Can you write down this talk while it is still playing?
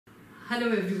Hello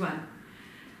everyone.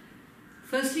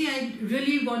 Firstly, I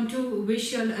really want to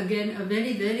wish you all again a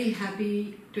very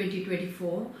happy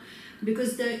 2024,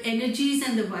 because the energies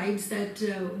and the vibes that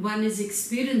one is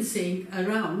experiencing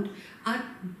around are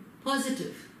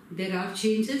positive. There are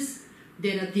changes,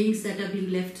 there are things that are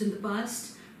being left in the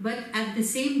past, but at the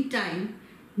same time,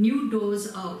 new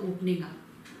doors are opening up.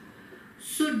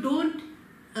 So don't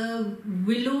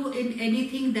wallow in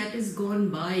anything that is gone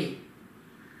by.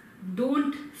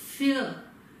 Don't fear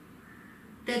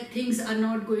that things are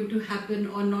not going to happen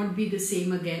or not be the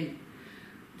same again.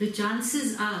 The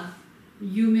chances are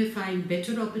you may find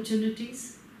better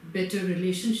opportunities, better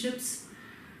relationships,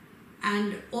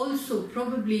 and also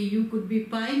probably you could be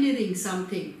pioneering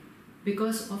something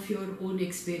because of your own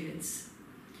experience.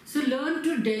 So learn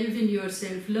to delve in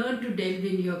yourself, learn to delve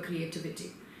in your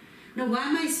creativity. Now, why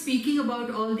am I speaking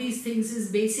about all these things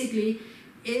is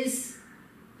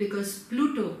because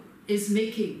Pluto is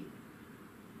making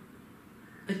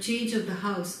a change of the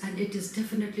house, and it is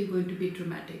definitely going to be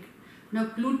dramatic. Now,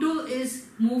 Pluto is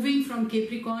moving from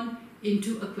Capricorn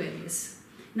into Aquarius.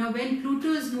 Now, when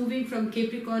Pluto is moving from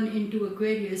Capricorn into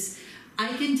Aquarius, I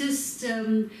can just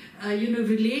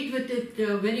relate with it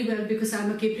very well, because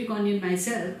I'm a Capricornian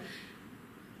myself.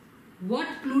 What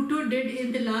Pluto did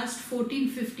in the last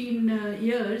 14-15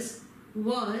 years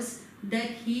was that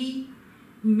he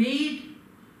made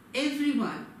every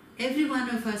one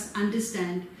of us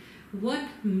understand what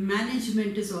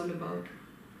management is all about,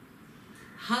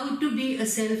 how to be a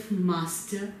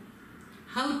self-master,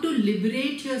 how to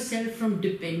liberate yourself from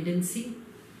dependency,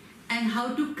 and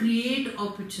how to create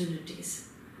opportunities.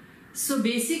 So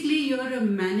basically, you're a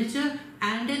manager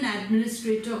and an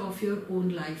administrator of your own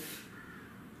life.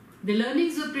 The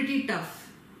learnings were pretty tough.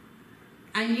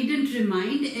 I needn't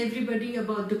remind everybody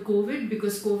about the COVID,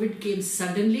 because COVID came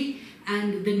suddenly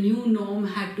and the new norm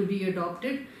had to be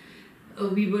adopted.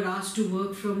 We were asked to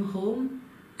work from home,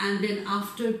 and then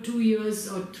after 2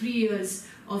 years or 3 years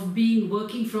of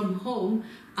working from home,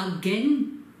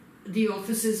 again the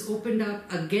offices opened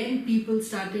up, again people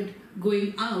started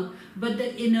going out, but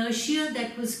the inertia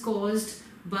that was caused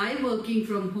by working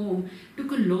from home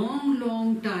took a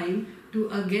long time to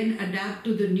again adapt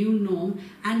to the new norm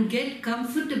and get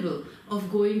comfortable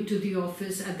of going to the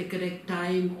office at the correct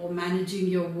time or managing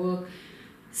your work.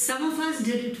 Some of us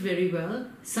did it very well.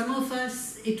 Some of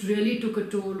us, it really took a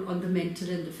toll on the mental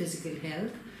and the physical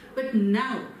health. But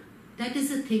now, that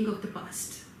is a thing of the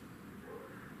past.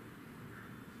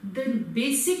 The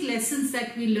basic lessons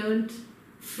that we learned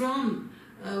from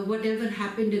whatever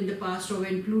happened in the past, or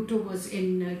when Pluto was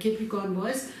in Capricorn,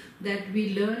 was that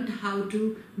we learned how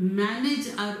to manage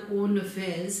our own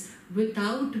affairs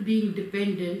without being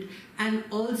dependent, and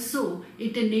also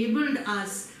it enabled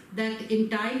us that in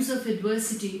times of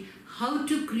adversity, how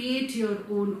to create your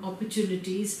own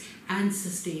opportunities and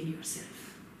sustain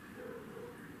yourself.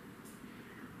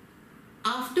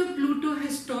 After Pluto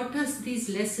has taught us these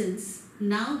lessons,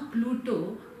 now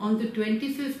Pluto on the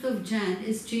 25th of Jan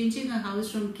is changing a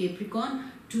house from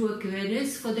Capricorn to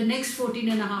Aquarius for the next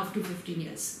 14.5 to 15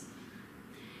 years.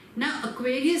 Now,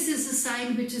 Aquarius is a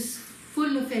sign which is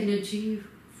full of energy,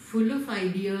 full of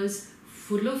ideas,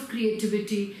 full of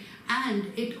creativity,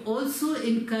 and it also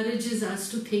encourages us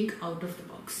to think out of the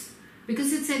box,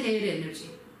 because it's an air energy.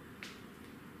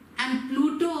 And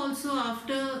Pluto also,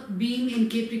 after being in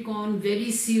Capricorn,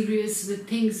 very serious with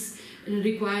things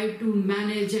required to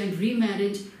manage and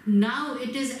remanage, now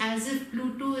it is as if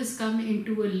Pluto has come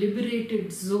into a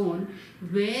liberated zone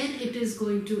where it is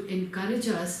going to encourage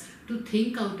us to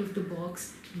think out of the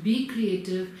box, be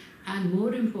creative, and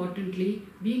more importantly,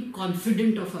 being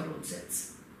confident of our own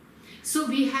selves. So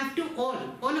we have to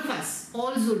all of us,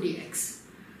 all zodiacs,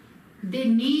 they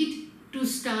need to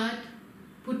start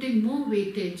putting more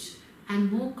weightage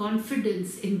and more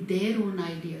confidence in their own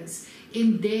ideas,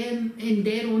 in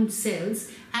their own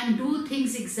selves, and do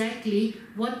things exactly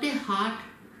what their heart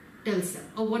tells them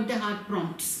or what their heart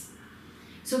prompts.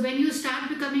 So when you start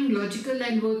becoming logical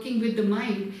and working with the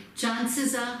mind,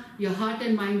 chances are your heart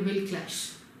and mind will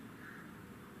clash.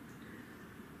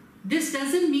 This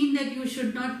doesn't mean that you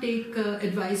should not take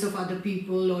advice of other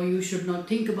people, or you should not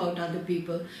think about other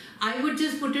people. I would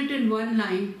just put it in one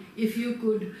line: if you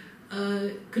could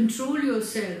control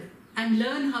yourself and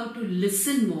learn how to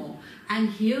listen more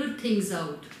and hear things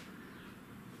out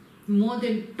more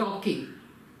than talking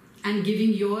and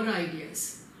giving your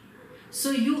ideas. So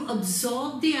you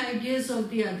absorb the ideas of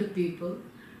the other people,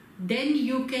 then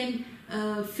you can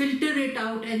filter it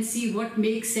out and see what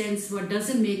makes sense, what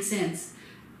doesn't make sense.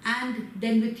 And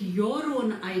then with your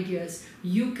own ideas,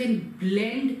 you can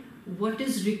blend what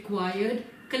is required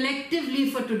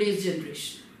collectively for today's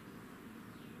generation.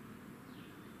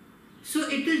 So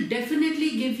it will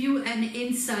definitely give you an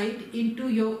insight into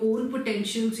your own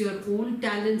potentials, your own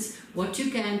talents, what you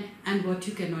can and what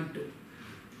you cannot do.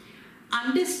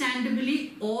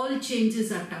 Understandably, all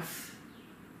changes are tough.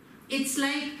 It's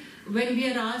like when we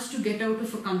are asked to get out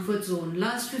of a comfort zone.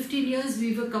 Last 15 years,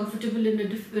 we were comfortable in a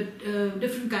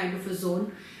different kind of a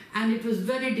zone, and it was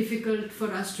very difficult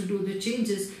for us to do the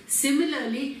changes.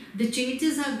 Similarly, the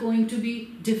changes are going to be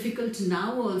difficult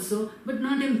now also, but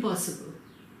not impossible.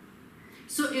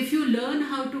 So if you learn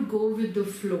how to go with the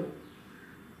flow,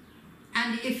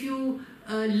 and if you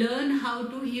learn how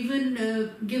to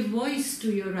even give voice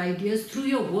to your ideas through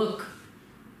your work.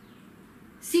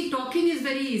 See, talking is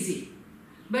very easy,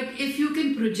 but if you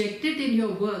can project it in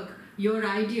your work, your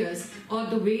ideas, or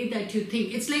the way that you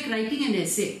think, it's like writing an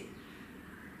essay.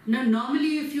 Now,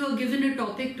 normally if you are given a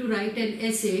topic to write an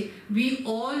essay, we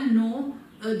all know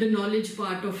the knowledge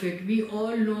part of it, we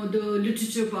all know the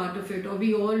literature part of it, or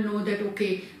we all know that,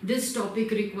 okay, this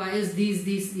topic requires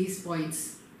these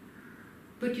points.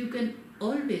 But you can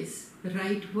always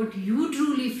write what you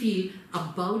truly feel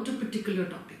about a particular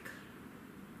topic.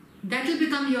 That will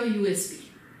become your USP.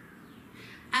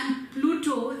 And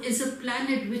Pluto is a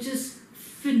planet which is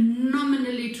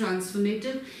phenomenally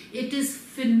transformative. It is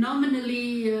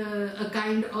phenomenally a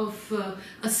kind of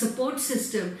a support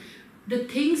system. The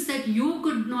things that you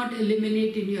could not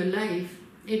eliminate in your life,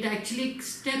 it actually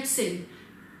steps in,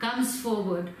 comes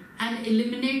forward and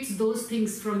eliminates those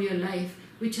things from your life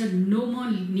which are no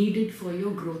more needed for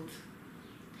your growth.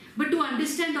 But to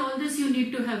understand all this, you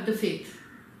need to have the faith.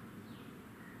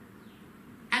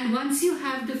 And once you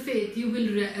have the faith, you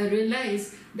will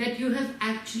realize that you have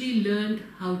actually learned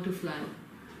how to fly.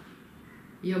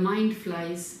 Your mind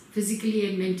flies, physically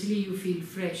and mentally you feel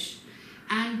fresh.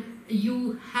 And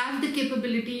you have the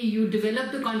capability, you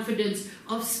develop the confidence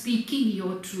of speaking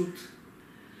your truth.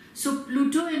 So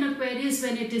Pluto in Aquarius,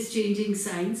 when it is changing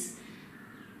signs,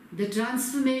 the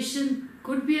transformation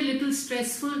could be a little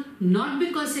stressful, not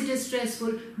because it is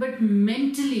stressful, but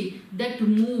mentally that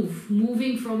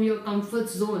moving from your comfort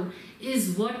zone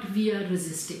is what we are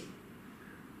resisting.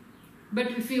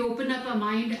 But if we open up our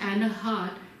mind and our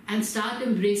heart and start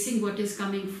embracing what is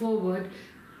coming forward,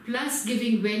 plus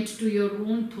giving vent to your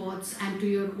own thoughts and to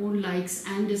your own likes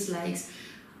and dislikes,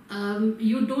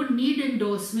 you don't need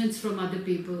endorsements from other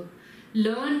people.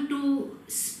 Learn to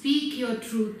speak your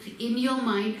truth in your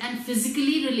mind and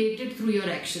physically relate it through your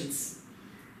actions.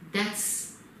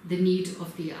 That's the need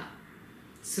of the hour.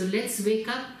 So let's wake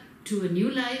up to a new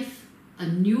life, a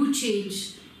new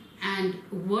change, and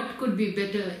what could be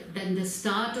better than the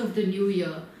start of the new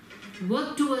year?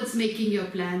 Work towards making your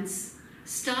plans.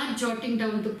 Start jotting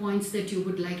down the points that you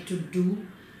would like to do.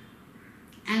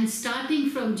 And starting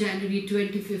from January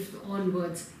 25th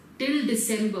onwards till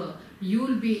December, you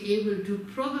will be able to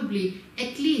probably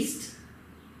at least,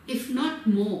 if not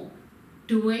more,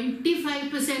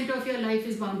 25% of your life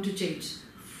is bound to change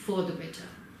for the better.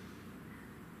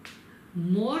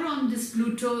 More on this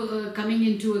Pluto coming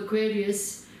into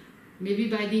Aquarius, maybe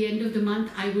by the end of the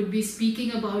month, I would be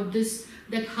speaking about this,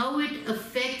 that how it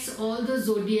affects all the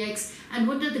zodiacs and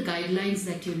what are the guidelines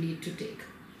that you need to take.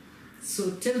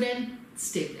 So till then,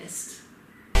 stay blessed.